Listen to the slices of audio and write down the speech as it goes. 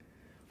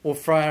Well,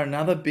 Freya,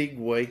 another big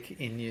week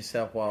in New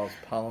South Wales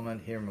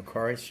Parliament here in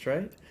Macquarie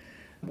Street.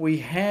 We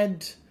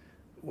had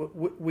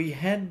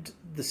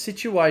the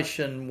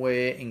situation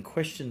where in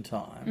question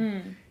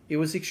time, it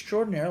was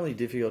extraordinarily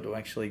difficult to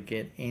actually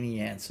get any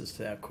answers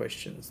to our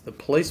questions. The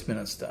police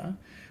minister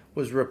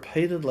was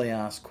repeatedly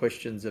asked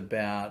questions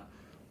about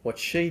what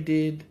she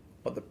did,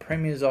 what the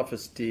Premier's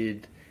office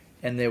did,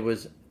 and there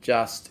was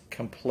just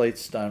complete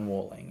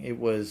stonewalling. It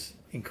was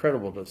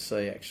incredible to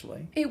see,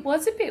 actually. It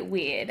was a bit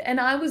weird, and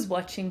I was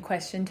watching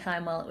Question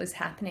Time while it was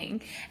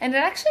happening, and it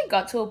actually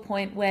got to a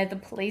point where the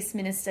police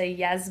minister,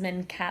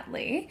 Yasmin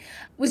Catley,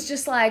 was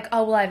just like,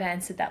 oh, well, I've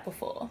answered that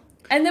before.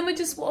 And then would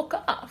just walk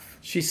off.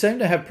 She seemed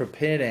to have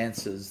prepared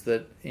answers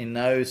that in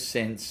no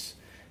sense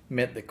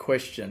met the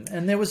question.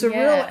 And there was a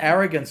real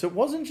arrogance. It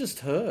wasn't just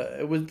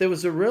her. There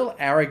was a real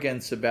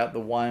arrogance about the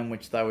way in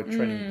which they were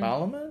treating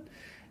Parliament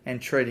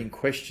and treating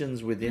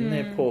questions within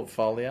their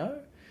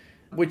portfolio,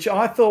 which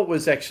I thought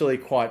was actually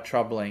quite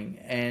troubling.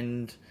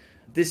 And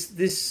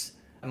this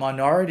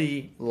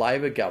minority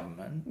Labor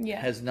government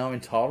has no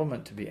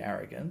entitlement to be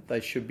arrogant. They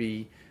should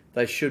be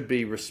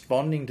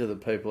responding to the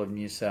people of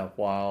New South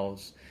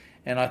Wales.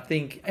 And I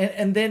think,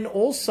 and then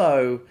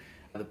also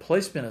the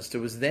police minister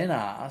was then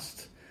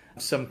asked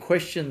some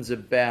questions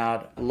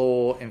about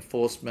Law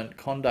Enforcement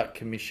Conduct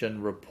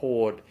Commission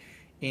report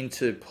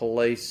into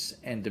police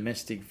and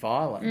domestic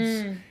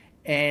violence.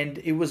 And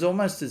it was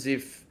almost as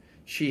if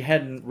she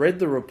hadn't read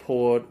the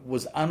report,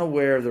 was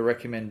unaware of the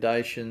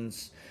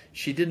recommendations.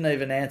 She didn't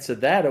even answer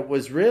that. It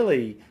was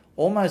really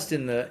almost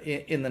in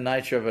the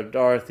nature of a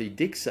Dorothy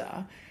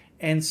Dixer,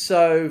 and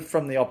so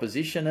from the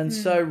opposition. And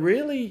so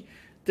really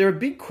there are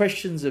big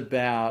questions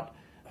about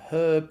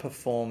her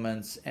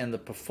performance and the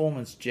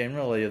performance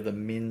generally of the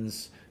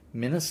MINS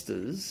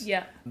ministers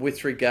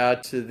with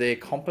regard to their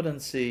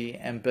competency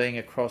and being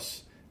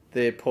across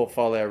their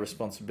portfolio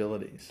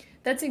responsibilities.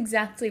 That's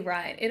exactly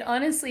right. It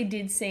honestly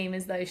did seem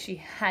as though she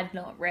had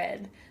not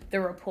read the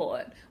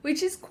report,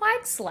 which is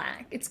quite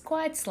slack. It's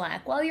quite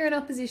slack. While you're in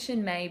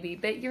opposition, maybe,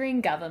 but you're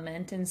in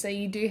government, and so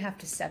you do have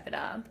to step it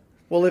up.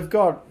 Well, they've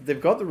got the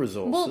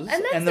resources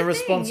and the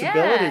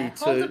responsibility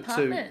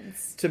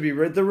to be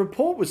read. The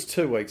report was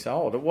 2 weeks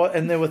old,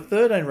 and there were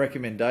 13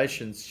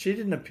 recommendations. She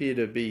didn't appear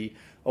to be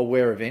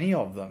aware of any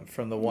of them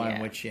from the way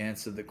in which she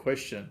answered the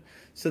question.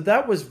 So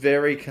that was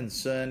very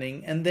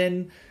concerning. And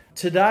then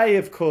today,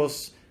 of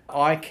course,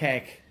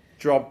 ICAC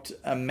dropped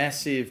a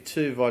massive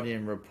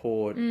 2-volume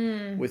report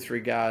with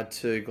regard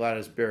to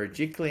Gladys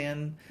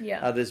Berejiklian.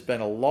 There's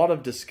been a lot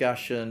of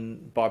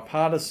discussion,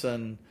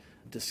 bipartisan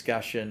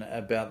discussion,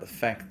 about the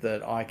fact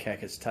that ICAC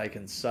has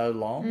taken so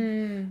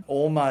long.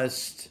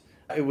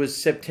 It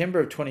was September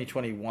of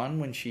 2021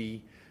 when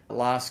she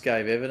last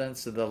gave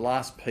evidence, the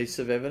last piece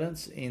of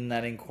evidence in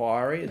that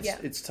inquiry.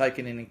 It's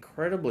taken an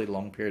incredibly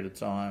long period of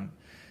time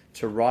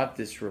to write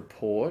this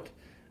report.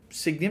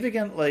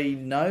 Significantly,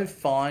 no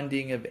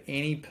finding of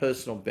any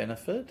personal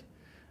benefit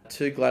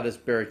to Gladys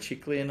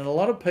Berejiklian, and a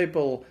lot of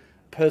people,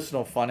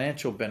 personal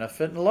financial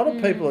benefit, and a lot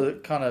of people are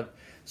kind of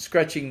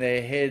scratching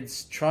their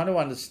heads trying to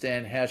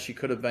understand how she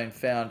could have been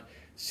found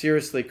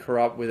seriously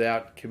corrupt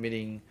without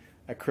committing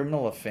a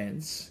criminal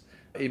offence.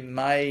 It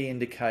may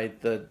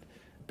indicate that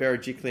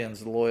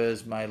Berejiklian's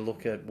lawyers may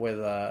look at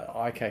whether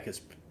ICAC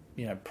has,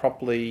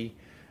 properly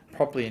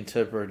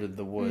interpreted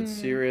the word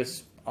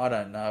serious. I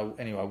don't know.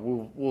 Anyway,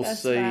 we'll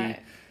see. Right.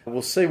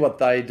 We'll see what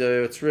they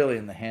do. It's really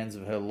in the hands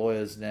of her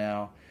lawyers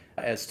now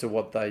as to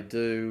what they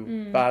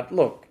do. But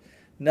look,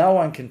 no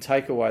one can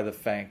take away the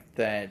fact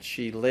that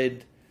she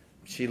led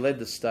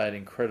the state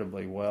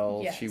incredibly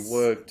well. Yes. She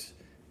worked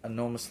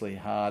enormously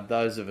hard.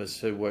 Those of us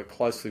who worked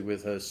closely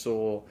with her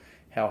saw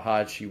how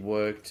hard she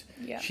worked.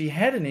 Yeah. She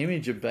had an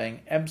image of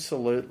being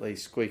absolutely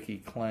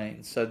squeaky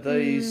clean. So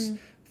these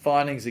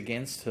findings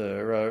against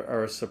her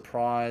are a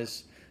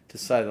surprise, to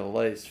say the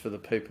least, for the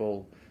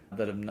people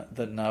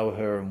that know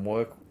her and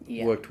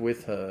worked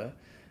with her.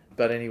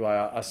 But anyway,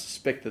 I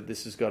suspect that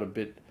this has got a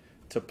bit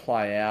to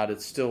play out.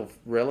 It's still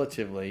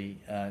relatively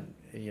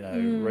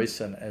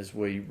recent as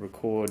we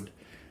record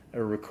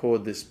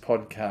this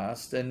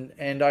podcast.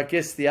 And I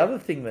guess the other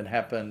thing that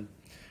happened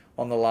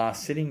on the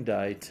last sitting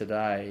day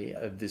today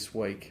of this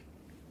week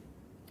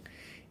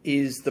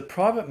is the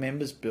private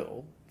members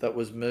bill that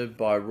was moved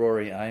by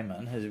Rory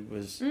Amon, who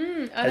has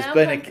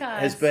been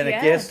a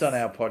guest on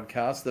our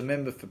podcast, the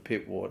member for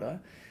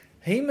Pittwater.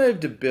 He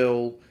moved a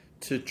bill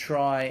to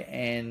try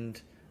and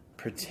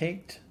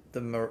protect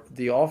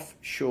the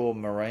offshore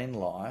marine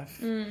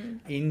life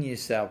in New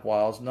South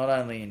Wales, not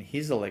only in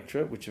his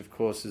electorate, which of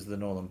course is the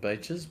Northern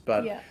Beaches,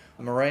 but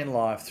marine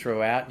life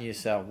throughout New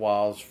South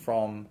Wales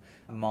from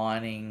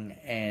mining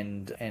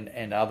and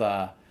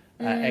other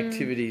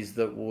activities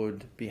that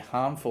would be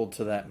harmful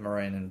to that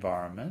marine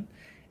environment.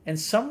 And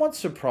somewhat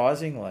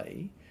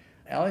surprisingly,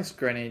 Alex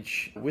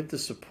Greenwich, with the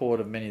support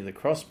of many of the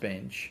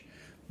crossbench,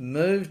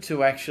 moved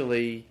to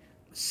actually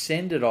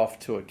send it off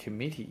to a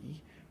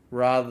committee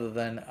rather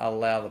than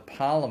allow the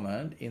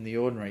Parliament, in the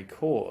ordinary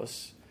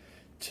course,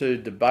 to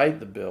debate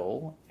the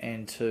bill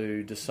and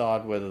to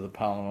decide whether the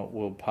Parliament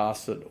will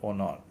pass it or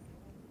not.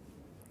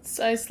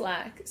 So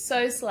slack.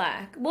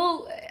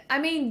 Well, I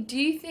mean, do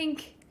you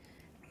think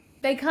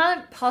they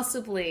can't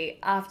possibly,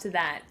 after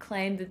that,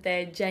 claim that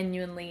they're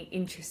genuinely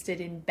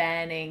interested in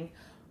banning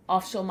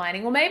offshore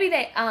mining? Or maybe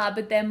they are,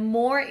 but they're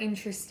more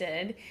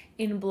interested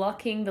in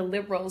blocking the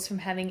Liberals from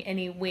having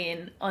any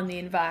win on the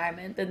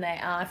environment than they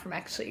are from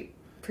actually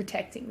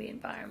protecting the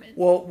environment.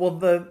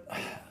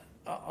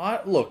 I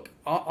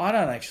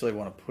don't actually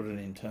want to put it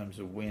in terms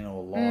of win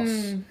or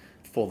loss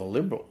for the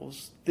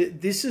Liberals.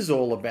 This is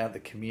all about the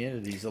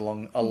communities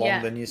along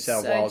the New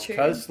South Wales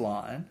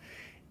coastline,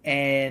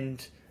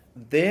 and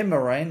their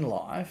marine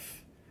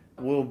life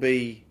will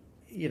be,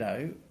 in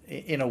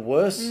a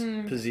worse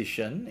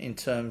position in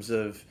terms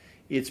of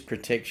its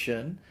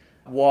protection,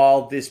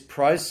 while this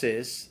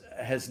process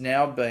has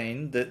now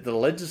been the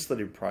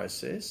legislative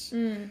process,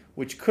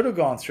 which could have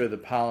gone through the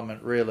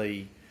Parliament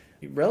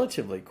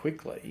relatively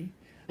quickly.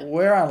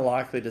 We're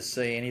unlikely to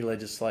see any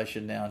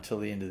legislation now until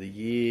the end of the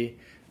year.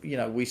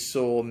 We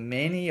saw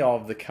many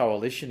of the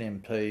coalition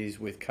MPs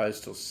with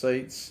coastal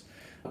seats,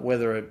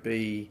 whether it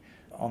be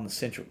on the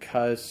Central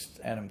Coast,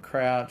 Adam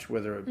Crouch,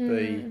 whether it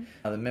be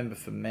the member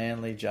for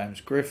Manly,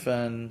 James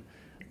Griffin,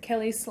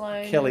 Kelly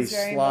Sloan,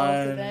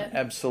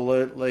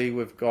 absolutely.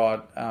 We've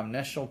got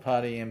National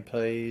Party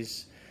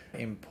MPs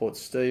in Port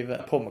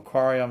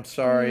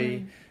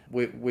Macquarie.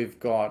 We've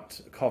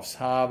got Coffs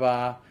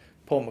Harbour.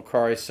 Port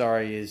Macquarie,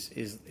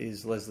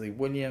 is Leslie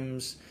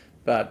Williams,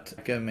 but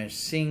Gurmesh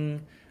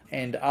Singh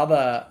and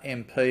other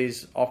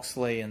MPs,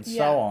 Oxley and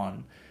so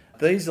on.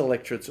 These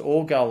electorates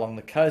all go along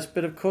the coast,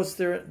 but of course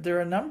there are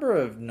a number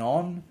of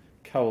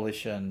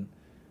non-coalition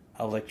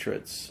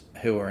electorates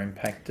who are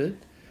impacted.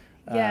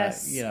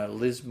 Yes.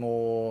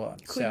 Lismore,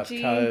 South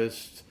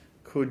Coast,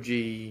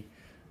 Coogee,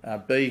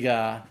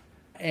 Bega.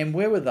 And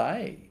where were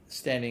they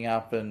standing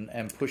up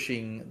and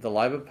pushing the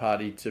Labor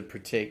Party to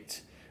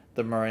protect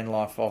the marine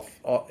life off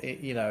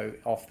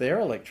their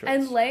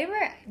electorates? And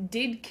Labor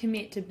did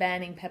commit to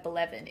banning PEP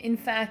 11. In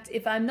fact,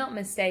 if I'm not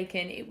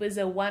mistaken, it was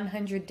a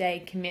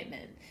 100-day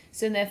commitment.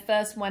 So in their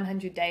first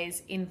 100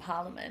 days in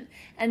Parliament.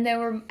 And there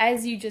were,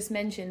 as you just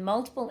mentioned,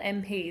 multiple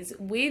MPs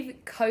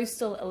with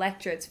coastal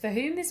electorates for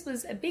whom this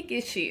was a big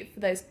issue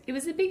for those. It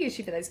was a big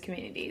issue for those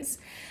communities.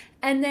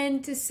 And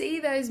then to see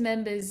those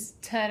members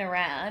turn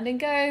around and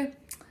go,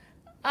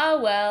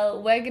 oh,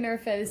 well, we're going to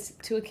refer this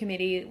to a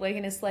committee. We're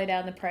going to slow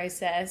down the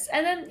process.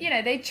 And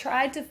then, they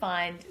tried to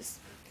find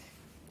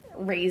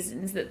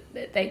reasons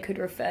that they could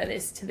refer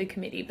this to the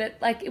committee. But,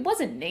 it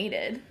wasn't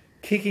needed.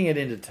 Kicking it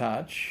into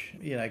touch,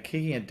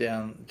 kicking it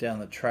down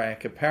the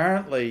track.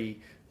 Apparently,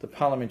 the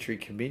parliamentary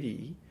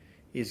committee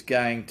is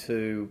going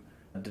to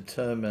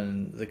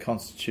determine the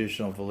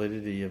constitutional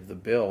validity of the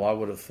bill. I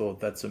would have thought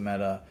that's a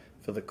matter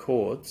for the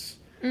courts.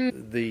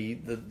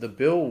 The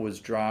bill was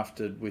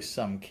drafted with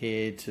some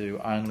care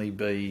to only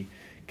be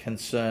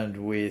concerned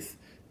with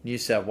New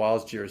South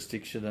Wales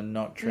jurisdiction and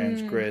not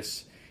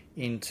transgress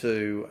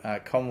into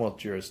Commonwealth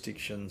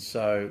jurisdiction.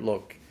 So,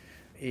 look,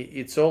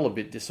 it's all a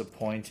bit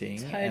disappointing,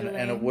 totally.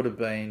 and it would have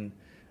been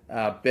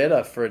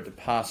better for it to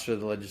pass through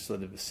the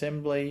Legislative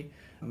Assembly.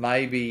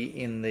 Maybe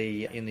in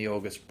the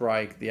August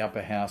break, the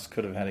upper house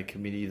could have had a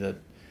committee that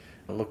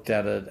looked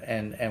at it,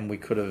 and we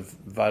could have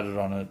voted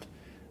on it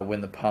when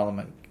the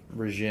Parliament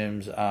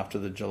resumes after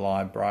the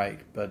July break.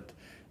 But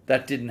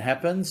that didn't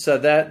happen. So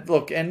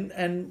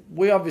and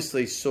we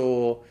obviously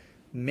saw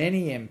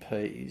many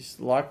MPs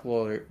like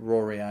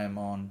Rory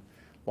Amon,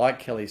 like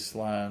Kelly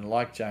Sloan,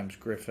 like James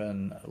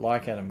Griffin,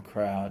 like Adam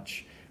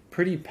Crouch,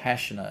 pretty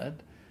passionate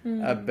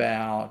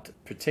about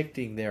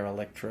protecting their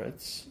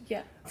electorates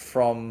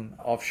from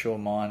offshore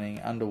mining,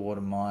 underwater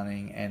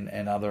mining,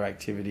 and other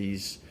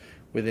activities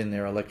within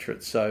their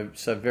electorate. So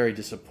very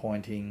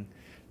disappointing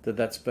that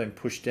that's been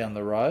pushed down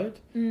the road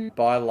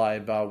by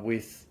Labor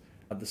with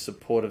the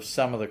support of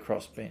some of the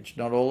crossbench.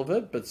 Not all of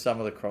it, but some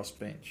of the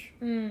crossbench.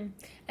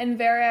 And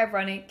very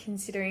ironic,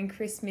 considering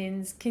Chris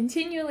Minns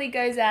continually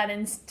goes out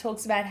and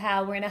talks about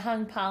how we're in a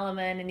hung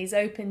parliament and he's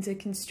open to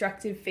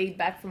constructive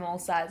feedback from all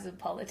sides of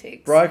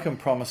politics. Broken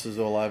promises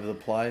all over the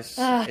place.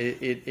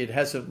 It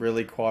hasn't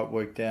really quite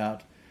worked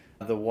out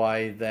the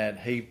way that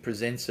he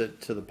presents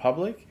it to the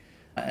public.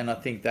 And I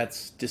think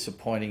that's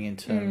disappointing in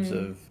terms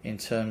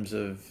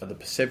of the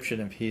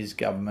perception of his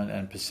government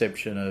and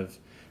perception of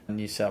the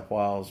New South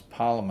Wales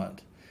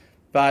Parliament.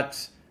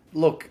 But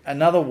look,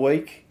 another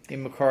week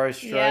in Macquarie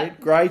Street. Yep.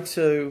 Great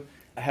to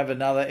have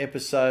another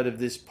episode of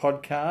this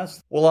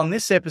podcast. Well, on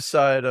this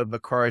episode of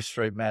Macquarie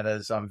Street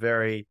Matters, I'm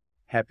very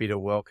happy to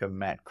welcome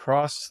Matt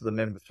Cross, the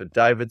member for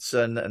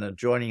Davidson, an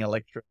adjoining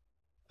electorate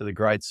to the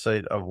great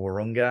seat of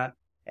Wahroonga.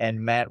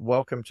 And Matt,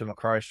 welcome to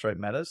Macquarie Street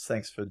Matters.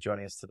 Thanks for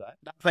joining us today.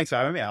 Thanks for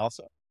having me,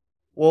 Alister.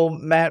 Well,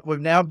 Matt, we've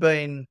now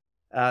been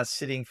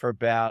sitting for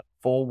about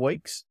 4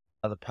 weeks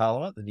of the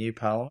Parliament, the new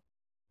Parliament.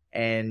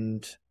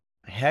 And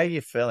how are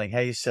you feeling? How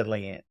are you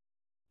settling in?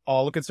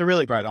 Oh, look, it's a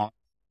really great honour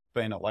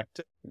being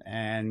elected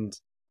and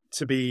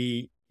to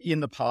be in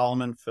the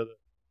Parliament for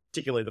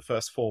particularly the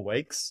first 4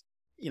 weeks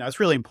it's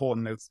really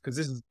important because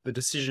this is the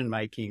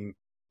decision-making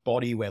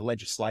body where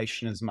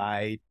legislation is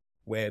made,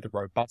 where the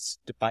robust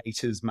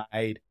debate is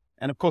made.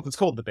 And of course, it's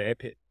called the bear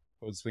pit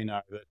because we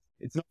know that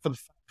it's not for the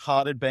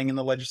faint-hearted being in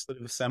the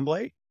Legislative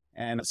Assembly.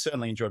 And I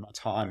certainly enjoyed my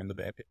time in the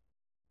bear pit.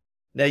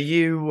 Now,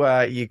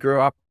 you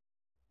grew up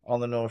on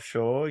the North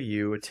Shore.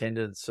 You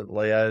attended St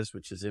Leo's,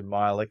 which is in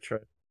my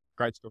electorate.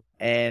 Great school.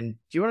 And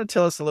do you want to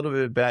tell us a little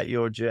bit about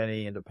your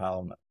journey into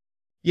Parliament?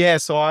 Yeah,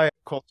 so I,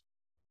 of course,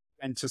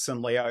 went to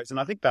St Leo's, and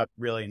I think that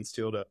really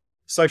instilled a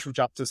social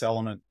justice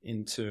element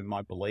into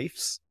my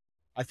beliefs.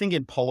 I think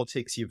in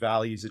politics, your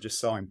values are just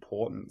so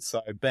important.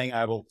 So being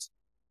able to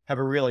have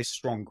a really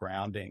strong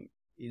grounding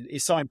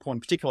is so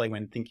important, particularly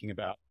when thinking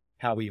about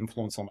how we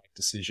influence or make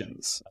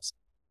decisions.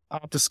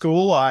 After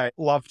school, I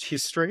loved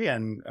history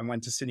and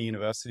went to Sydney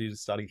University to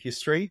study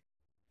history.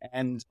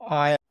 And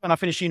when I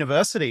finished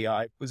university,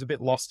 I was a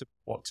bit lost at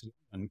what to do.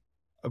 And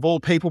of all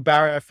people,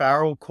 Barry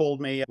O'Farrell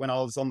called me when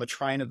I was on the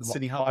train at the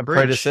Sydney Harbour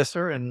Bridge.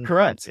 Predecessor?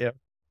 Correct. Yeah.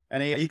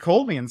 And he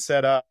called me and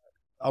said,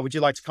 would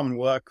you like to come and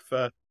work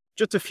for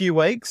just a few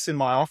weeks in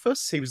my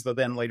office? He was the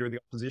then leader of the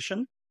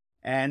opposition.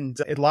 And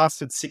it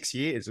lasted 6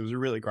 years. It was a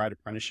really great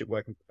apprenticeship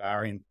working for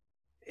Barry. And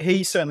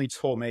he certainly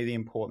taught me the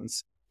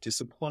importance of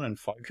discipline and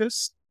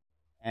focus.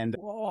 And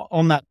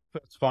on that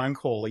first phone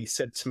call, he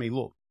said to me,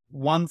 look,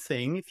 one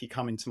thing, if you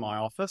come into my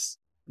office,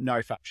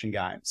 no faction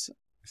games.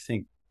 I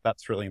think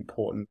that's really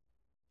important.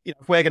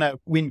 If we're going to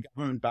win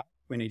government back,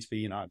 we need to be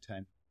a united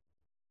team.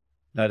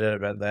 No doubt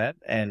about that.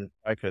 And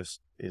focus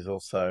is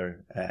also,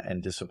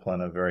 and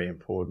discipline are very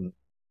important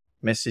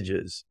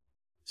messages.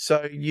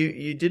 So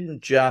you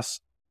didn't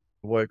just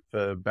work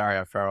for Barry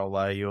O'Farrell,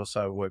 though. You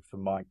also worked for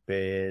Mike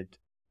Baird.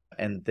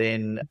 And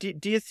then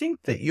do you think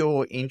that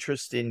your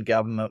interest in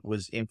government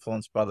was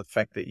influenced by the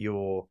fact that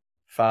your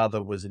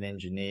father was an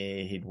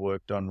engineer, he'd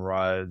worked on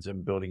roads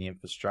and building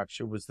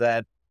infrastructure? Was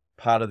that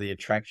part of the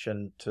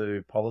attraction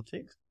to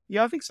politics?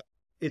 Yeah, I think so.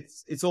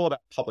 It's all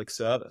about public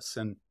service.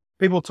 And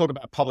people talk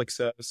about public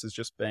service as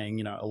just being,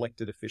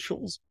 elected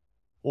officials,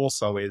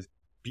 also is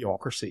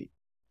bureaucracy.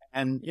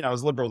 And,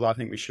 as Liberals, I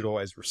think we should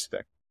always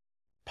respect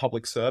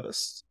public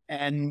service.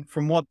 And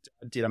from what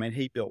Dad did,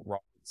 he built roads.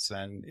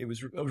 And it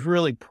was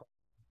really,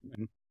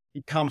 and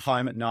he'd come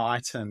home at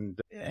night and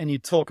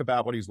you'd talk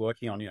about what he was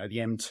working on, the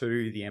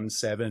M2, the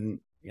M7,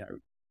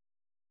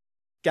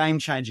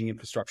 game-changing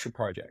infrastructure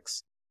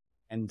projects.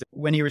 And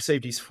when he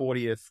received his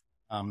 40-year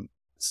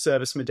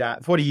service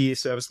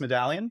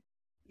medallion,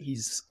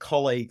 his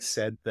colleagues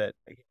said that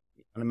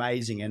an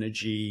amazing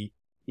energy,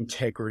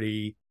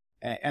 integrity,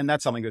 and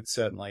that's something that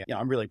certainly,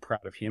 I'm really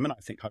proud of him. And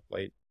I think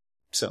hopefully,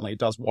 certainly it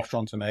does wash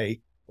onto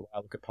me. I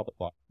look at public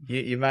life.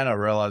 You may not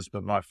realise,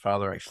 but my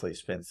father actually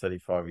spent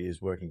 35 years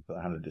working for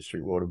the Hunter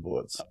District Water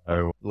Board,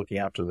 so looking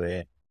after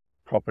their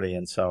property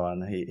and so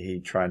on. He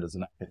trained as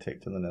an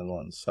architect in the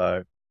Netherlands.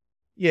 So,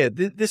 yeah,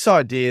 this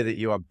idea that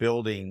you are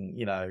building,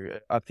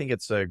 I think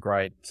it's a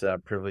great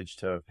privilege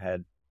to have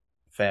had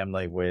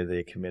family where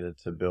they're committed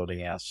to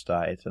building our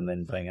state and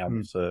then being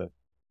able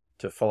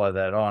to follow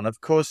that on.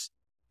 Of course,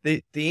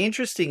 the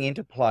interesting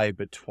interplay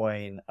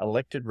between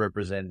elected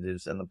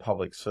representatives and the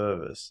public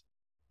service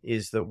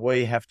is that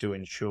we have to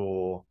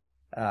ensure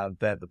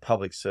that the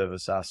public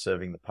service are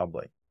serving the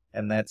public.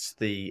 And that's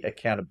the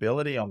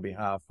accountability on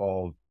behalf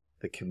of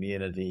the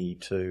community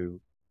to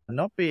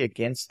not be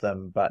against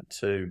them, but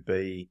to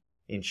be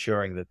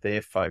ensuring that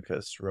their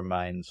focus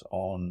remains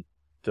on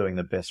doing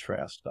the best for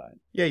our state.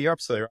 Yeah, you're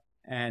absolutely right.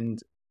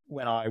 And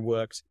when I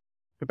worked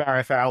for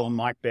Barry Farrell and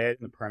Mike Baird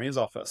in the Premier's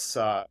office,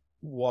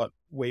 what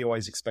we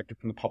always expected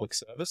from the public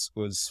service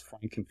was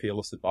frank and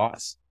fearless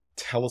advice.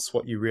 Tell us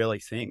what you really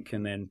think.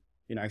 And then,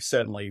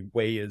 certainly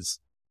we as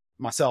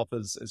myself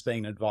as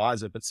being an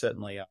advisor, but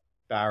certainly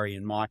Barry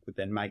and Mike would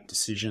then make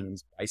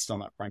decisions based on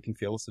that frank and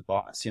fearless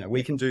advice.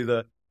 We can do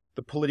the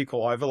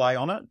political overlay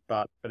on it,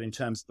 but in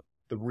terms of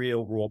the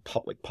real raw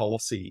public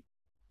policy,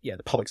 the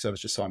public service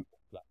is just so important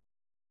for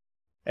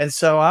that. And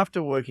so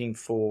after working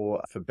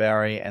for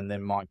Barry and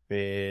then Mike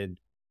Baird,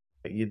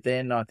 you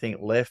then, I think,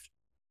 left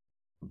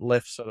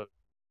sort of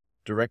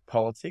direct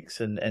politics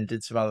and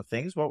did some other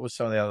things. What were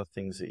some of the other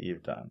things that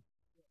you've done?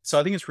 So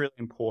I think it's really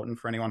important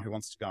for anyone who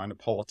wants to go into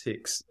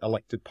politics,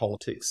 elected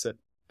politics, that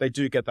they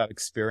do get that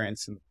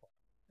experience in the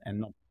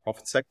and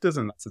non-profit sectors,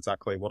 and that's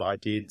exactly what I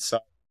did. So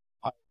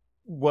I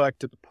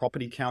worked at the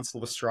Property Council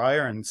of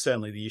Australia, and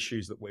certainly the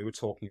issues that we were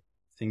talking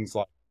about, things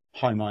like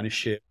home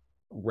ownership,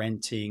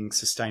 renting,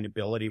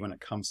 sustainability when it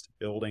comes to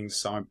buildings,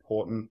 so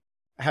important.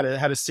 I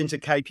had a stint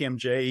at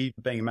KPMG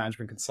being a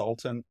management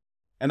consultant,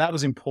 and that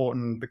was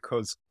important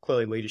because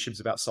clearly leadership is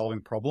about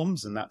solving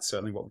problems, and that's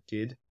certainly what we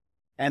did.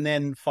 And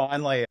then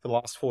finally, the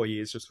last 4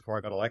 years, just before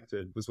I got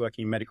elected, was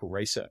working in medical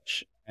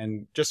research.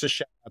 And just a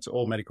shout out to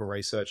all medical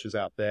researchers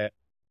out there.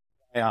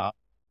 They are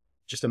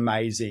just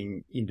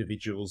amazing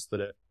individuals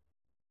that are,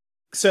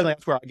 certainly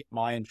that's where I get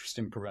my interest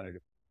in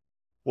preventative.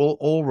 Well,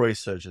 all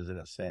researchers in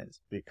a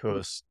sense,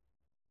 because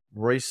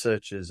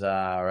researchers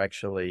are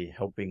actually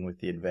helping with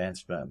the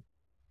advancement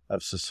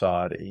of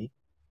society.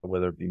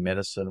 whether it be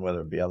medicine,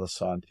 whether it be other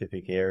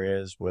scientific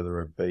areas, whether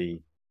it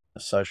be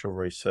social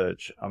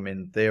research. I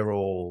mean, they're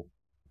all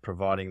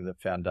providing the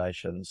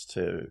foundations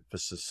for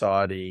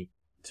society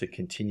to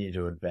continue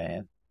to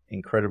advance.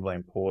 Incredibly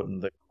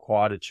important. The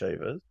quiet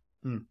achievers,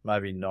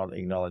 maybe not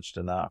acknowledged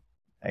enough,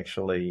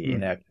 actually,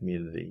 in our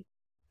community.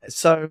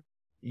 So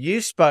you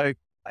spoke,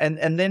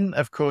 and then,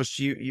 of course,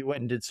 you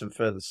went and did some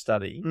further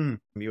study.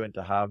 You went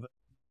to Harvard,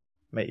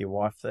 met your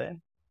wife there.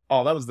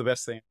 Oh, that was the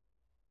best thing.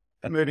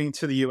 Moving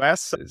to the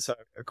US. So,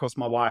 of course,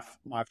 my wife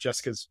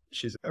Jessica,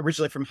 she's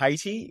originally from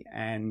Haiti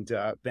and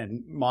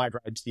then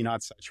migrated to the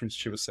United States when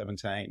she was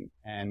 17.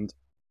 And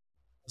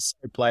I was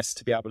so blessed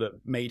to be able to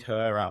meet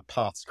her. Our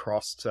paths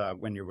crossed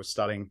when you were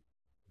studying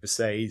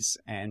overseas,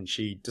 and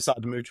she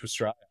decided to move to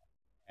Australia.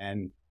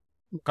 And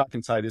look, I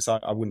can say this,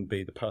 I wouldn't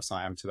be the person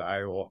I am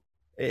today, or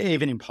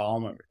even in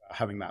Parliament, without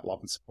having that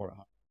love and support at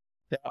home.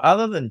 Now,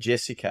 other than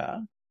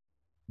Jessica,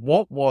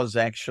 what was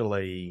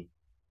actually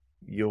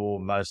your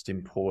most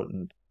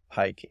important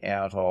take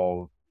out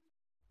of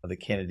the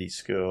Kennedy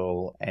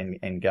School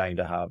and going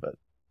to Harvard?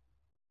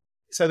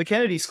 So the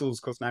Kennedy School is,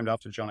 of course, named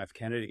after John F.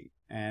 Kennedy.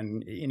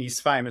 And in his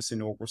famous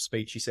inaugural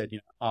speech, he said,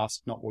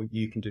 ask not what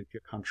you can do for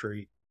your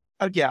country.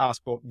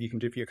 Ask what you can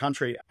do for your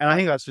country. And I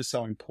think that's just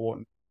so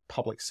important.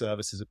 Public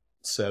service is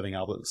serving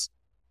others,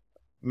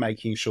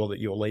 making sure that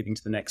you're leaving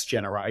to the next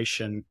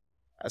generation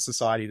a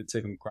society that's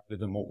even greater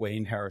than what we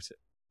inherited.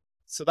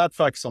 So that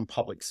focus on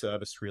public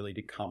service really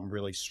did come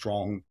really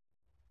strong.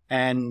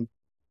 And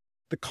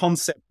the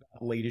concept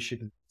of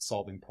leadership is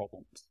solving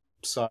problems.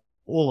 So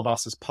all of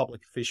us as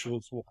public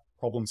officials will have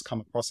problems come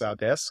across our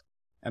desk.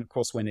 And of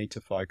course, we need to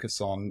focus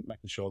on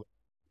making sure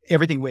that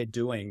everything we're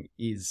doing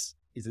is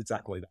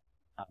exactly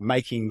that,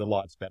 making the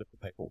lives better for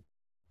people.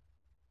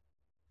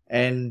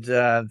 And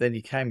then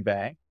you came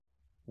back,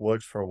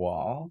 worked for a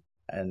while,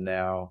 and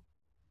now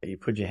you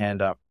put your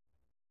hand up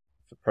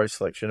for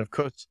pre-selection. Of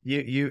course,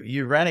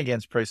 you ran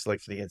against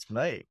pre-selection against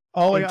me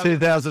in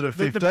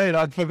 2015.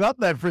 I'd forgot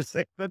that for a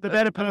second. The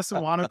better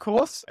person won, of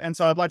course. And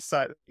so I'd like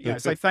to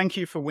say thank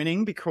you for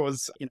winning,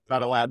 because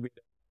that allowed me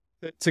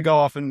to go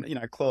off and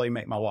clearly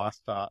meet my wife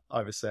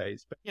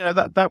overseas.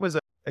 But that was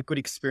a good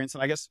experience.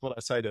 And I guess what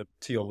I say to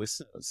your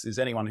listeners is,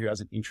 anyone who has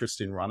an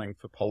interest in running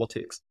for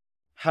politics,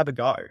 have a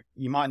go.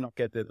 You might not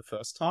get there the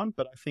first time,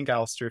 but I think,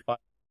 Alister, if I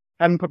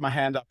hadn't put my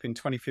hand up in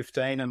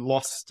 2015 and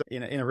lost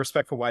in a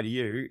respectful way to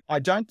you, I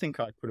don't think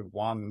I could have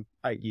won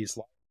 8 years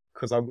later,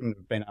 because I wouldn't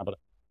have been able to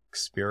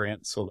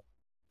experience or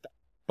that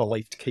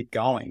belief to keep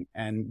going.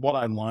 And what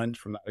I learned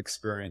from that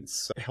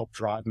experience helped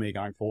drive me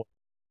going forward.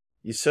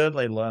 You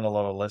certainly learn a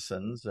lot of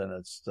lessons, and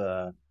it's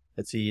a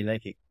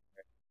unique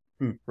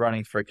experience.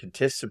 Running for a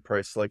contested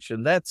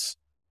pre-selection. That's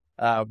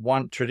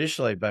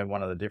traditionally been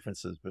one of the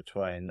differences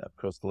between, of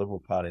course, the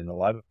Liberal Party and the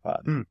Labor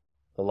Party.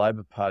 The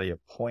Labor Party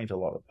appoint a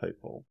lot of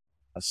people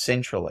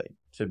centrally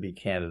to be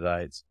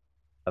candidates.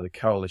 The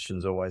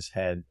coalition's always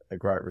had a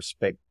great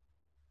respect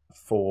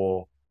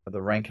for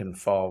the rank and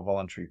file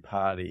voluntary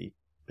party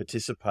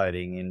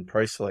participating in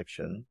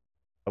pre-selection.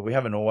 We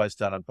haven't always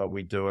done it, but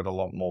we do it a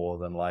lot more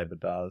than Labor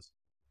does.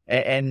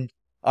 And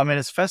I mean,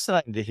 it's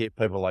fascinating to hear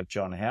people like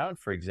John Howard,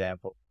 for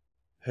example,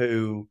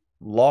 who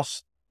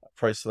lost a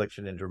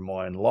pre-selection in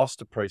Drummoyne,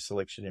 lost a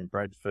pre-selection in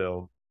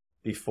Bradfield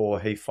before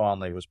he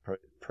finally was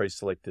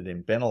pre-selected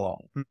in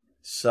Bennelong.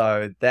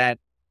 So that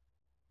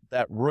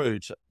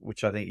route,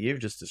 which I think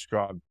you've just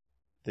described,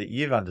 that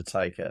you've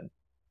undertaken,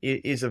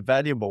 is a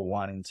valuable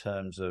one in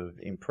terms of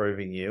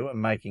improving you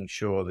and making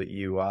sure that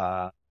you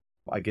are,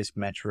 I guess,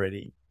 match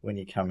ready when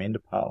you come into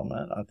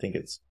Parliament. I think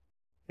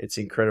it's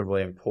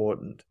incredibly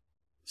important.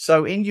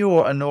 So in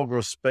your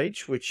inaugural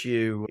speech, which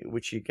you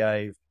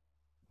gave,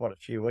 a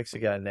few weeks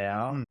ago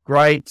now,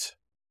 great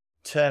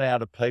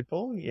turnout of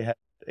people. You had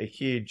a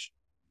huge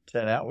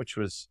turnout, which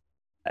was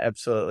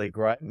absolutely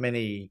great.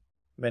 Many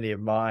of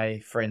my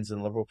friends in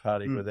the Liberal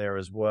Party were there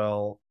as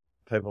well.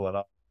 People that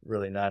I've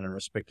really known and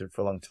respected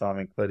for a long time,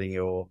 including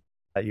your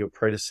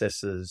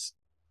predecessors,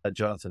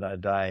 Jonathan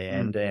O'Dea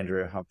and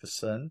Andrew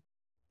Humperson.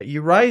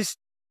 You raised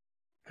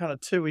kind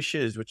of two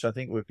issues, which I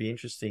think would be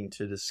interesting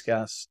to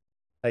discuss.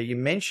 You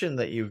mentioned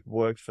that you've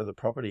worked for the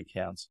Property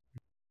Council.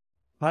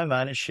 Home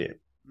ownership,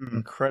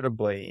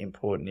 incredibly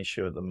important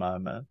issue at the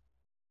moment.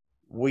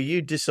 Were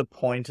you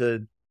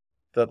disappointed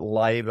that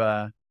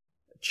Labor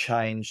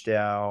changed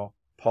our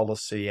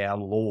policy, our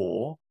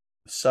law,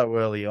 so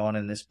early on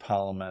in this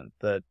Parliament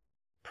that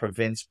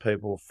prevents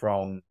people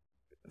from,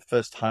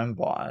 first home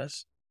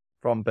buyers,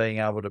 from being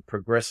able to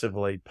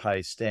progressively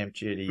pay stamp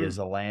duty as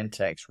a land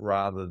tax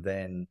rather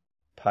than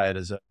pay it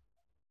as a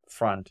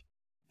front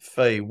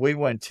fee? We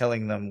weren't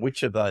telling them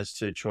which of those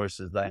two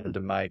choices they had to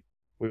make.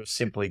 We were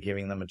simply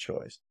giving them a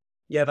choice.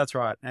 Yeah, that's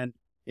right. And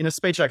in a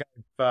speech I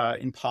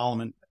gave in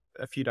Parliament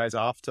a few days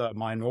after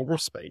my inaugural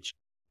speech,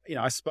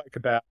 I spoke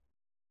about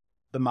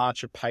the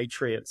March of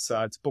Patriots.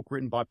 It's a book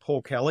written by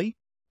Paul Kelly,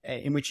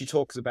 in which he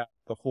talks about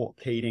the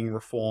Hawke-Keating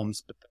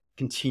reforms, but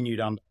continued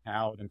under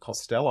Howard and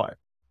Costello.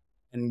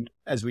 And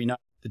as we know,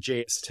 the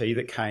GST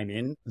that came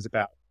in was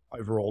about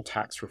overall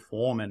tax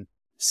reform. And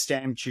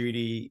stamp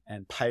duty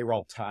and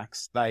payroll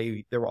tax,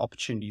 there were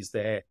opportunities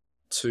there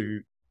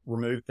to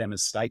remove them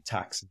as state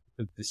tax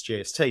with this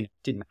GST. It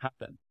didn't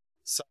happen.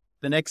 So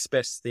the next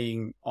best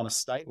thing on a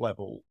state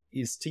level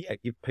is to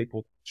give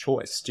people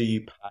choice. Do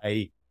you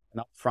pay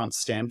an upfront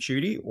stamp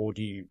duty or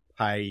do you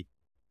pay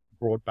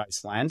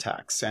broad-based land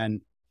tax?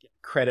 And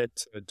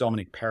credit to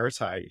Dominic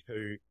Perrottet,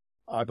 who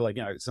I believe,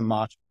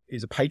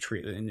 is a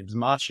patriot and is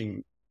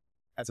marching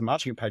as a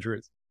marching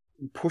patriot,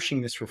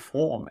 pushing this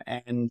reform.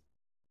 And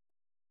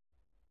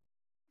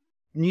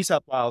New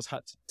South Wales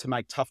had to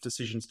make tough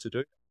decisions to do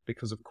it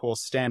because, of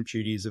course, stamp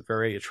duty is a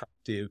very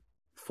attractive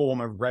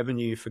form of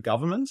revenue for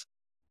government.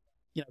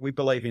 We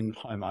believe in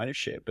home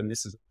ownership, and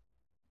this is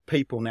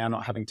people now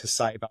not having to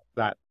save up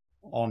that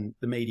on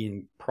the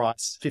median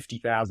price,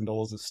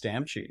 $50,000 of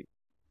stamp duty.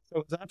 So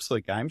it's an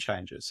absolute game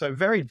changer. So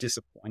very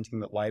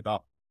disappointing that Labor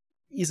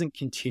isn't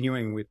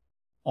continuing with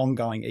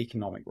ongoing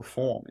economic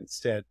reform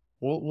instead.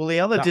 Well, the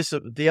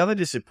other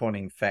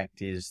disappointing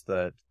fact is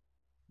that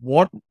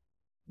what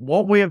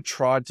we have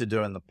tried to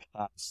do in the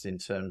past in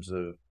terms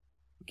of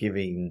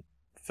giving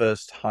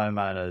first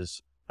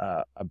homeowners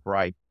a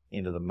break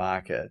into the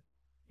market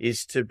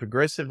is to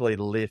progressively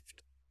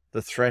lift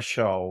the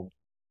threshold,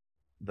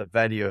 the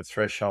value of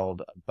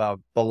threshold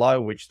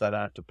below which they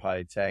don't have to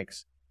pay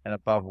tax and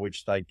above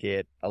which they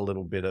get a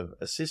little bit of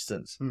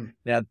assistance.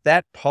 Now,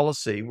 that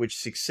policy, which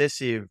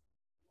successive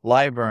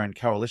Labor and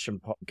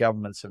coalition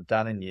governments have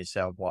done in New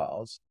South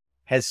Wales,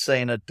 has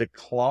seen a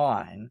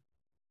decline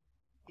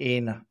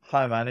in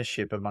home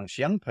ownership amongst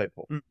young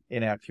people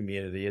in our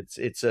community.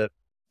 It's a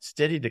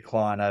steady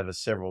decline over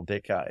several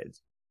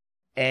decades.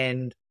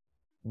 And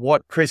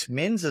what Chris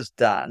Minns has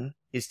done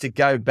is to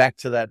go back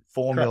to that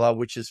formula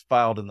which has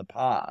failed in the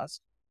past.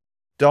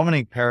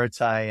 Dominic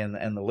Perrottet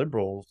and the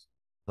Liberal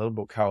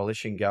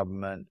coalition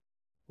government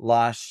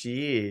last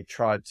year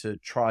tried to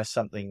try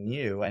something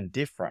new and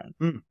different,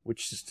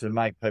 which is to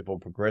make people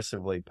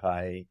progressively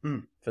pay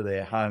for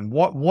their home.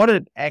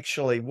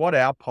 What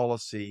our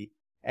policy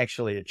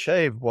actually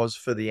achieved was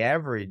for the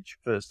average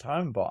first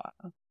home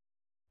buyer,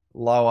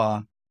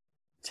 lower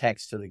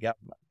tax to the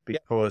government,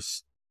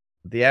 because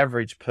the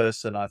average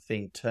person, I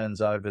think,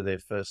 turns over their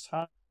first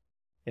home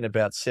in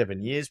about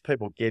 7 years.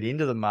 People get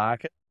into the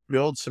market,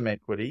 build some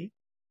equity,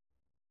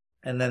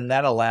 and then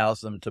that allows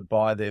them to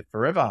buy their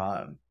forever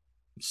home.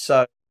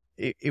 So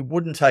it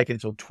wouldn't take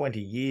until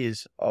 20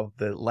 years of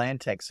the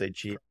land tax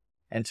each year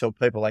until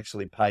people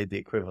actually paid the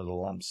equivalent of a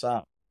lump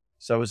sum.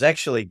 So it was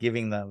actually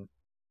giving them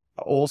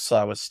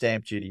also a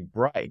stamp duty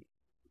break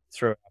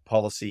through our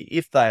policy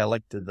if they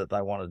elected that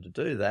they wanted to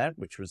do that,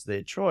 which was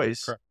their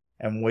choice. Correct.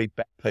 And we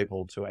back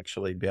people to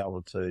actually be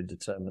able to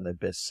determine their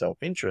best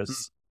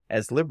self-interests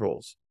as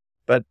Liberals.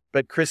 But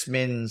Chris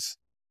Minns,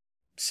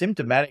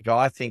 symptomatic,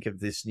 I think, of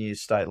this new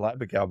state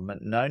Labor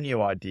government, no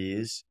new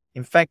ideas.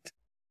 In fact,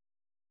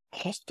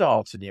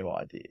 hostile to new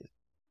ideas.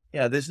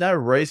 There's no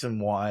reason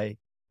why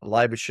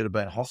Labor should have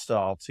been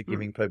hostile to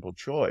giving people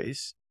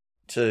choice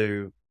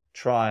to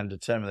try and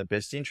determine their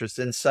best interest.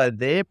 And so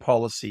their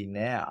policy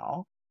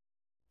now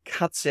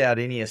cuts out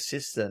any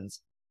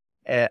assistance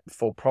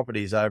for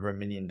properties over $1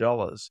 million,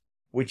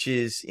 which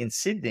is in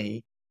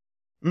Sydney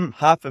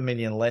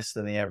 $500,000 less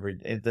than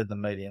the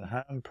median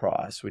home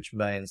price, which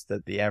means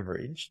that the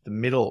average,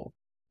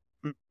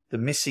 the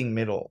missing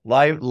middle,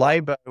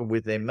 Labor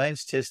with their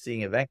means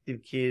testing of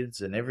active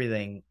kids and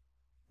everything,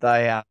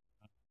 they are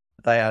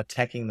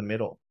attacking the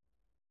middle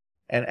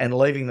and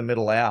leaving the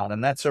middle out,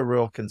 and that's a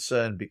real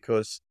concern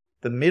because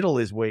the middle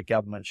is where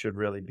government should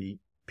really be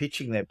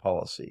pitching their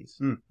policies,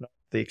 not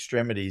the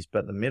extremities,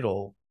 but the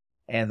middle.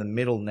 And the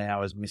middle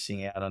now is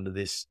missing out under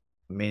this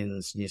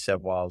Minns New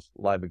South Wales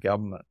Labor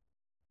government.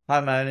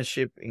 Home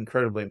ownership,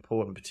 incredibly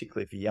important,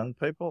 particularly for young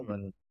people.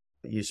 And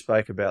you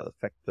spoke about the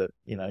fact that,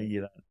 you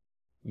don't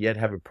yet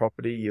have a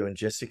property, you and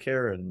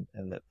Jessica, and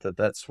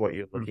that's what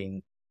you're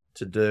looking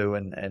to do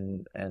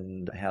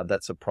and how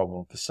that's a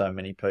problem for so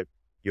many people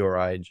your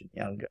age and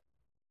younger.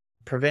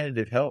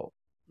 Preventative health.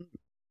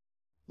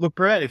 Look,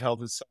 preventative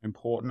health is so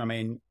important. I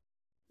mean,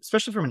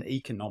 especially from an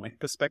economic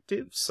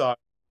perspective. So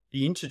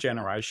the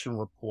intergenerational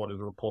report is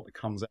a report that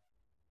comes out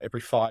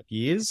every 5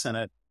 years.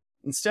 And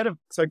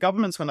so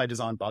governments, when they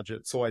design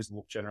budgets, always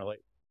look generally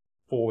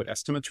forward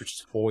estimates, which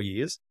is 4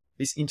 years.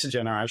 This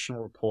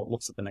intergenerational report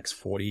looks at the next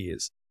 40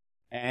 years.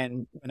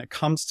 And when it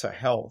comes to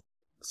health,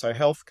 so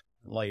health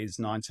currently is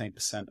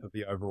 19% of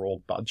the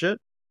overall budget,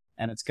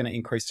 and it's going to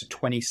increase to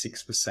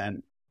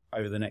 26%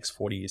 over the next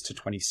 40 years to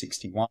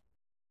 2061.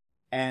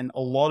 And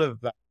a lot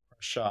of that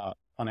pressure,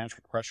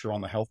 financial pressure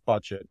on the health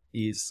budget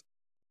is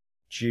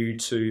due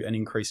to an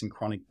increase in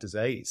chronic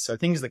disease. So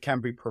things that can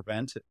be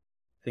prevented,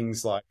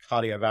 things like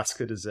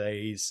cardiovascular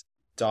disease,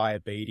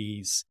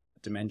 diabetes,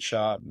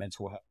 dementia,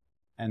 mental health.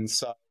 And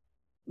so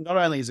not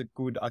only is it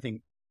good, I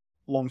think,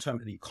 long-term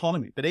for the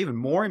economy, but even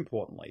more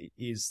importantly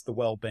is the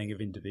well-being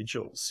of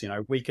individuals.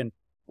 We can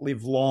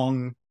live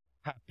long,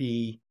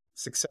 happy,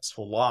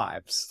 successful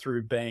lives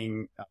through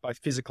being both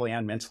physically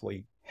and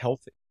mentally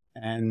healthy.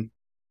 And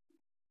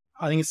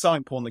I think it's so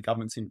important that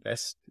governments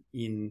invest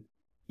in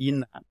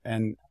in that.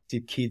 And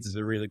Active Kids is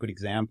a really good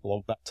example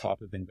of that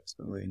type of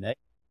investment we need.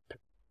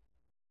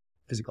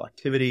 Physical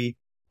activity,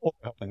 or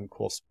helping, of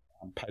course,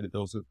 pay the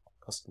bills with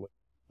cost of living.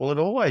 Well, it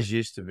always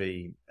used to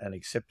be an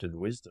accepted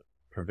wisdom.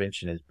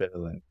 Prevention is better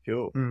than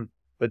cure.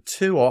 But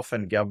too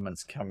often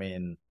governments come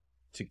in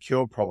to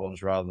cure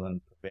problems rather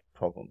than prevent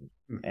problems.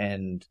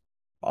 And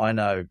I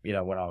know,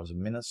 when I was a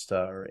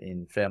minister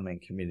in family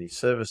and community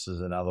services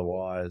and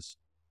otherwise,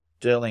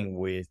 dealing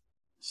with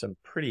some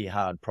pretty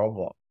hard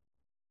problems,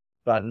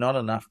 but not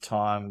enough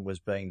time was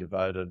being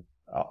devoted,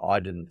 I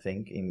didn't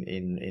think,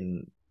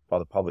 in by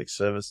the public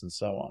service and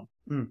so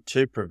on,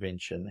 to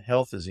prevention.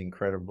 Health is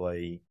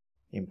incredibly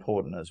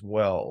important as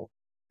well.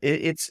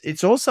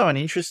 It's also an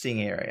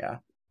interesting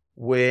area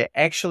where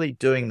actually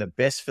doing the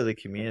best for the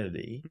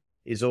community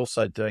is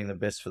also doing the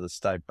best for the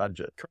state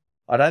budget.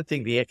 I don't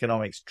think the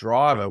economics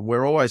driver,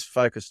 we're always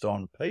focused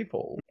on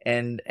people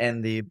and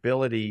the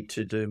ability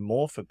to do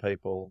more for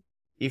people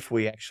if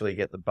we actually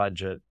get the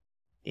budget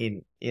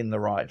in the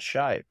right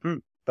shape.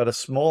 But a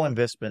small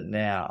investment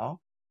now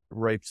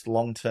reaps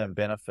long-term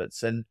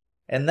benefits. And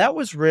that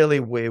was really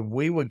where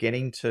we were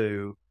getting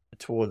to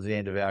towards the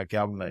end of our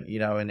government.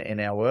 In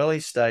our early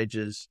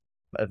stages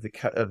of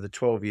the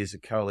 12 years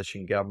of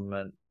coalition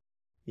government,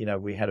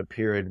 we had a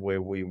period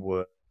where we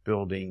were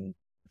building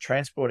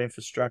transport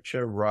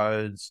infrastructure,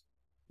 roads,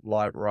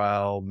 light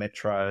rail,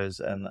 metros,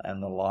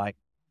 and the like.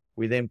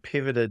 We then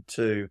pivoted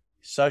to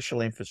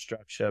social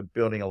infrastructure,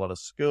 building a lot of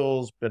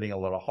schools, building a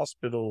lot of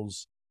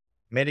hospitals,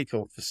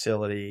 medical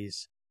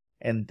facilities,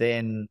 and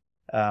then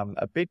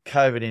a bit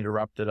COVID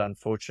interrupted,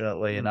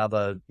 unfortunately, and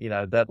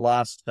that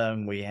last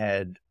term we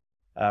had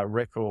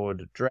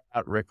record drought,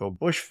 record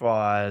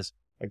bushfires,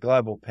 a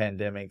global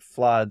pandemic,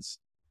 floods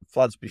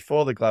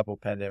before the global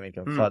pandemic,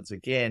 and floods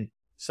again.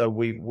 So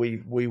we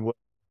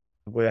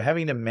were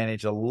having to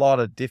manage a lot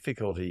of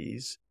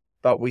difficulties,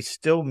 but we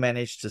still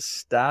managed to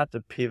start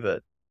to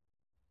pivot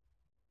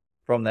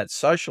from that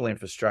social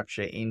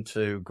infrastructure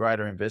into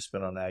greater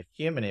investment on our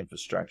human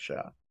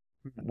infrastructure,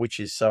 which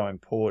is so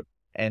important.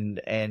 And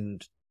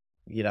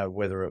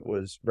whether it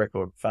was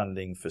record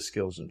funding for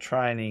skills and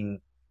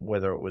training,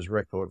 whether it was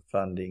record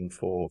funding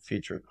for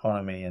future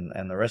economy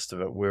and the rest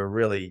of it, we're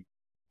really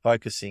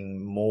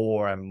focusing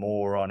more and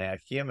more on our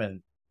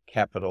human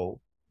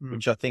capital,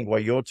 which I think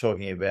what you're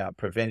talking about,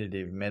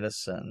 preventative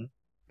medicine,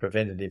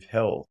 preventative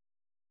health,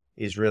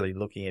 is really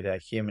looking at our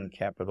human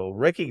capital,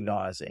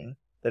 recognizing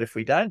that if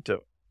we don't do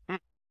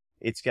it,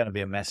 it's going to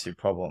be a massive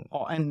problem.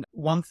 Oh, and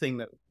one thing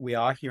that we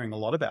are hearing a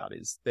lot about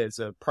is there's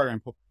a program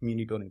called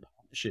Community Building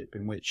Partnership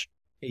in which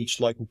each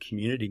local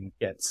community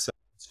gets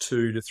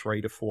 $200,000 to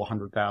 $300,000 to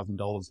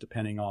 $400,000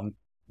 depending on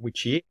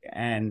which year.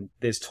 And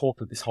there's talk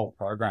that this whole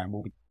program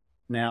will be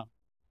now.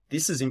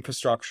 This is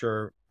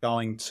infrastructure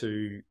going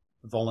to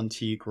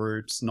volunteer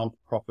groups,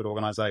 non-profit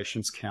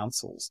organisations,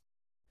 councils,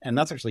 and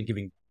that's actually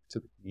giving to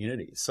the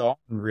community. So I'm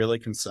really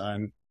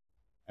concerned,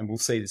 and we'll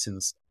see this in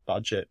the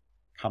budget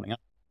coming up,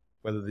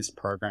 whether this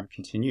program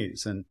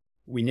continues. And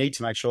we need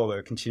to make sure that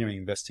we're continuing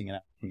investing in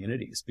our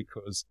communities,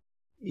 because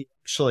it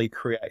actually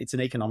it's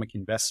an economic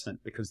investment,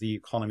 because the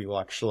economy will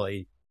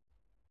actually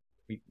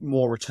be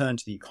more return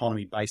to the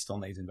economy based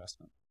on these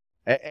investments.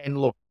 And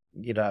look,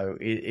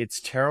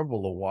 it's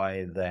terrible the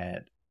way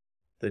that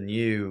the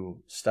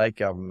new state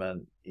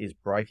government is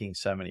breaking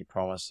so many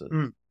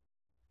promises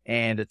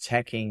and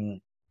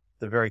attacking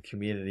the very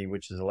community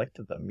which has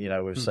elected them.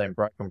 We've seen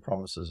broken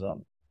promises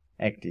on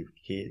Active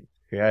Kids,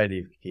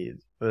 Creative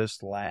Kids,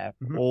 First Lap,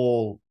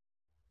 all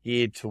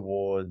geared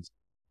towards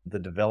the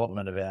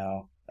development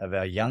of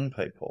our young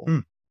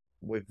people.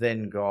 We've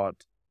then got,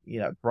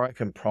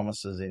 broken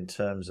promises in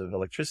terms of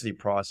electricity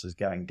prices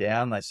going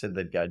down. They said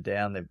they'd go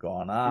down, they've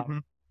gone up.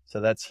 So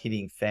that's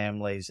hitting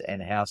families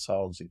and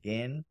households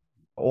again.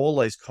 All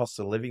these cost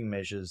of living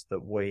measures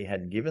that we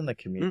had given the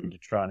community to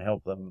try and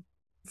help them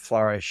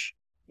flourish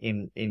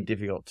in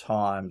difficult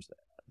times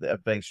are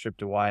being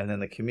stripped away. And then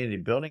the community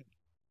building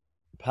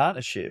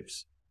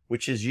partnerships,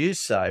 which, as you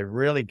say,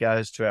 really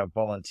goes to our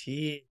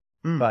volunteer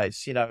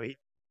base.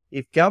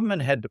 If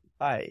government had to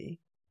pay,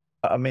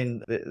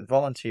 the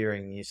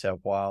Volunteering New South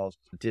Wales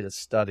did a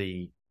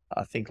study,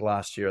 I think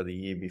last year or the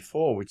year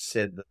before, which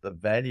said that the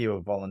value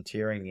of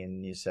volunteering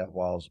in New South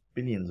Wales,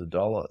 billions of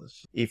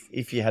dollars.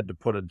 If you had to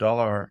put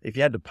if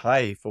you had to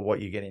pay for what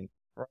you get in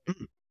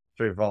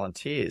through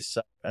volunteers,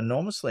 so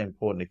enormously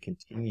important to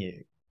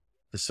continue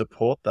to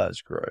support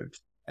those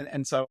groups.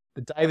 And so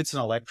the Davidson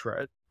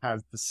electorate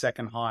has the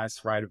second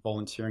highest rate of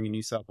volunteering in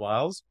New South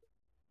Wales.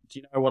 Do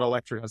you know what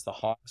electorate has the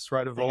highest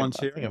rate of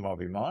volunteering? I think it might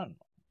be mine.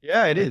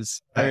 Yeah, it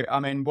is. So,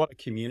 what a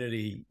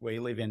community we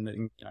live in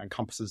that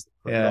encompasses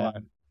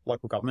the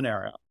local government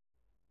area.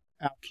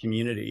 Our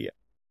community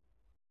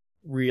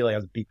really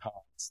has big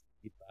hearts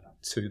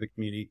to the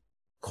community,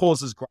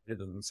 causes greater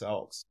than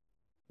themselves.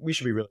 We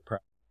should be really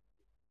proud.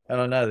 And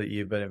I know that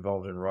you've been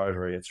involved in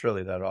Rotary. It's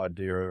really that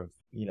idea of,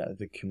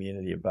 the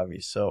community above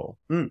yourself.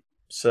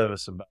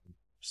 Service above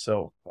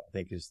self, I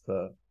think, is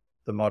the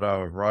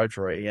motto of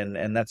Rotary.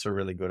 And that's a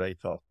really good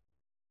ethos.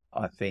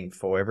 I think,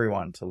 for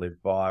everyone to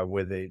live by,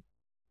 whether,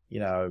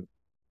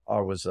 I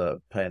was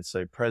a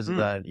PNC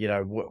president,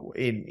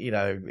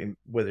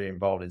 whether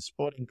involved in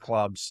sporting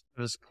clubs,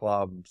 service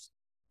clubs,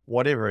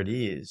 whatever it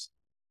is,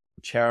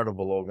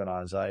 charitable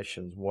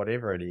organisations,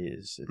 whatever it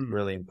is, it's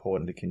really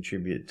important to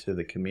contribute to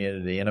the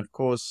community. And of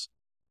course,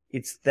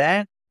 it's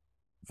that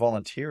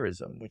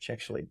volunteerism which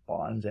actually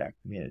binds our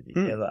community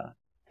together.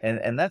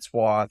 And that's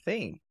why I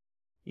think,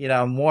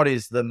 what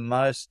is the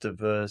most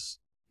diverse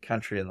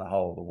country in the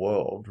whole of the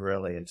world,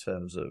 really, in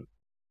terms of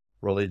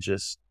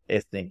religious,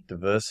 ethnic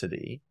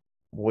diversity,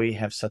 we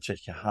have such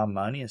a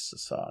harmonious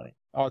society.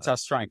 Oh, it's our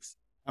strength.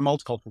 Our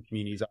multicultural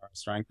communities are our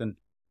strength. And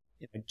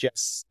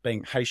Jess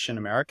being Haitian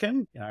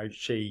American,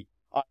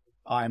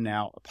 I am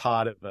now a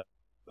part of a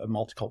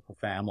multicultural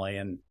family,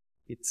 and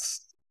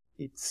it's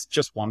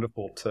just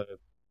wonderful to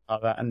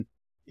have that. And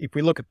if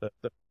we look at the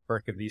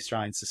fabric of the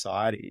Australian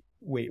society,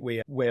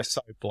 we're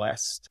so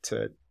blessed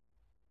to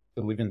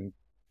live in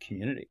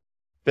community.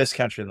 Best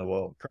country in the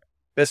world. Correct.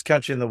 Best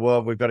country in the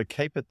world. We've got to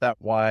keep it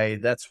that way.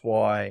 That's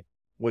why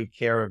we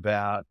care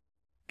about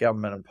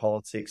government and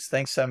politics.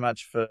 Thanks so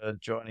much for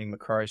joining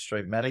Macquarie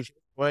Street Matters this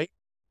week.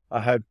 I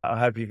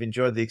hope you've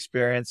enjoyed the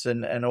experience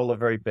and all the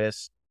very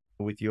best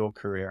with your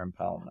career in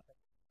Parliament.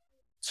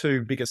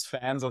 Two biggest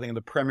fans, I think, of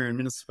the Premier and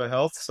Minister for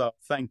Health. So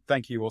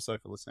thank you also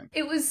for listening.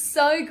 It was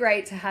so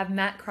great to have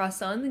Matt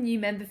Cross on, the new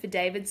member for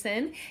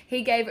Davidson.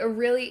 He gave a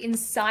really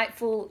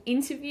insightful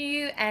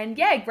interview and,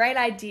 great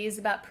ideas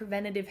about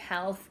preventative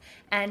health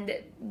and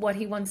what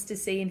he wants to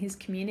see in his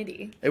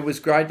community. It was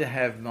great to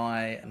have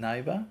my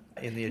neighbour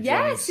in the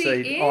adjoining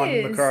seat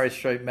on Macquarie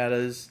Street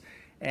Matters.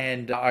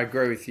 And I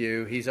agree with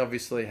you. He's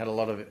obviously had a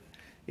lot of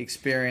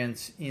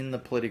experience in the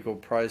political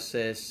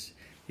process.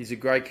 He's a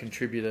great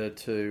contributor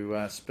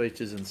to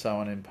speeches and so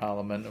on in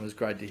Parliament. It was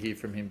great to hear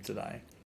from him today.